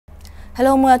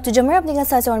Hello mga tujamir apni nga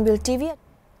sa Sonbil TV.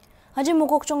 Haji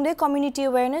mukok chong de community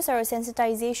awareness or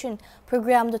sensitization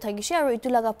program do thagishi aro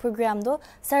itulaga program do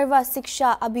sarva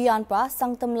siksha abhiyan pra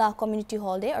sangtamla community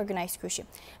hall de organize krishi.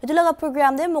 Itulaga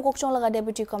program de mukok chong laga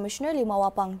deputy commissioner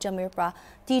limawapang jamir pra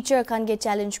teacher kan ge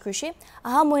challenge krishi.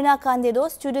 Aha moina kan de do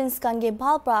students kan ge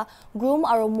bhal pra groom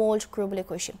aro mold kruble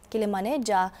krishi. Kilemane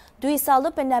ja 2 sal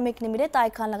do pandemic nimide tai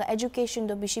kan laga education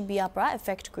do bishi biya pra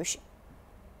effect krishi.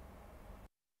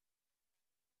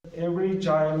 Every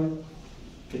child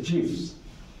achieves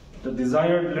the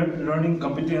desired learning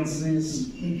competencies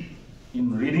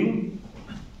in reading,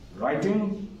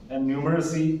 writing, and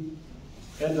numeracy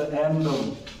at the end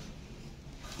of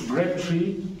grade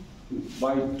 3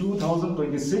 by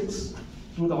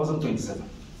 2026-2027.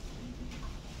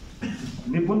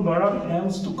 Nipun Bharat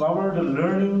aims to cover the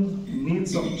learning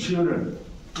needs of children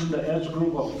in the age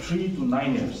group of 3 to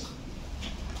 9 years.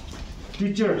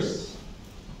 Teachers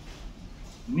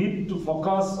need to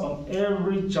focus on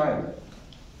every child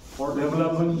for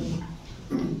developing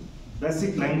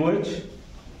basic language,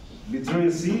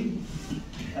 literacy,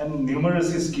 and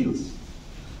numeracy skills,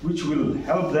 which will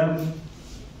help them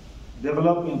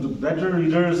develop into better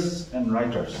readers and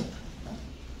writers.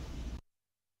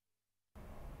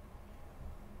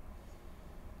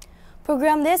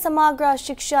 Program de Samagra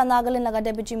Shiksha Nagaland Naga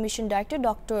Deputy Mission Director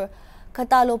Dr.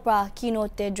 KHATALO pra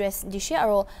keynote address dishe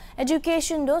aro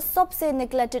education do सबसे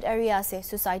neglected area se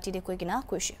society de koi gina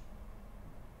kushi.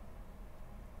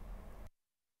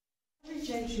 Every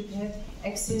child should have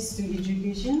access to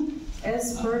education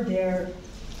as per their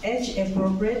age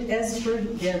appropriate, as per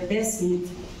their best need.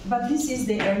 But this is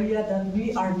the area that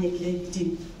we are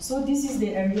neglecting. So this is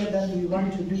the area that we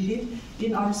want to do it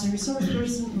in our resource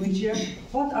person which are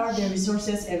what are the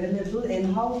resources available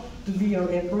and how to be your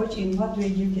approach, in what way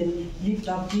you can lift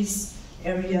up this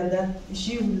area that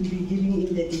she will be giving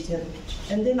in the detail.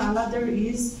 And then another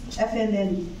is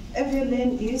FLN.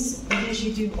 FLN is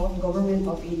initiative of Government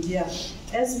of India.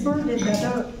 As per the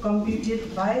data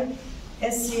computed by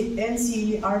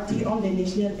NCERT on the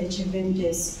National Achievement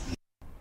Test.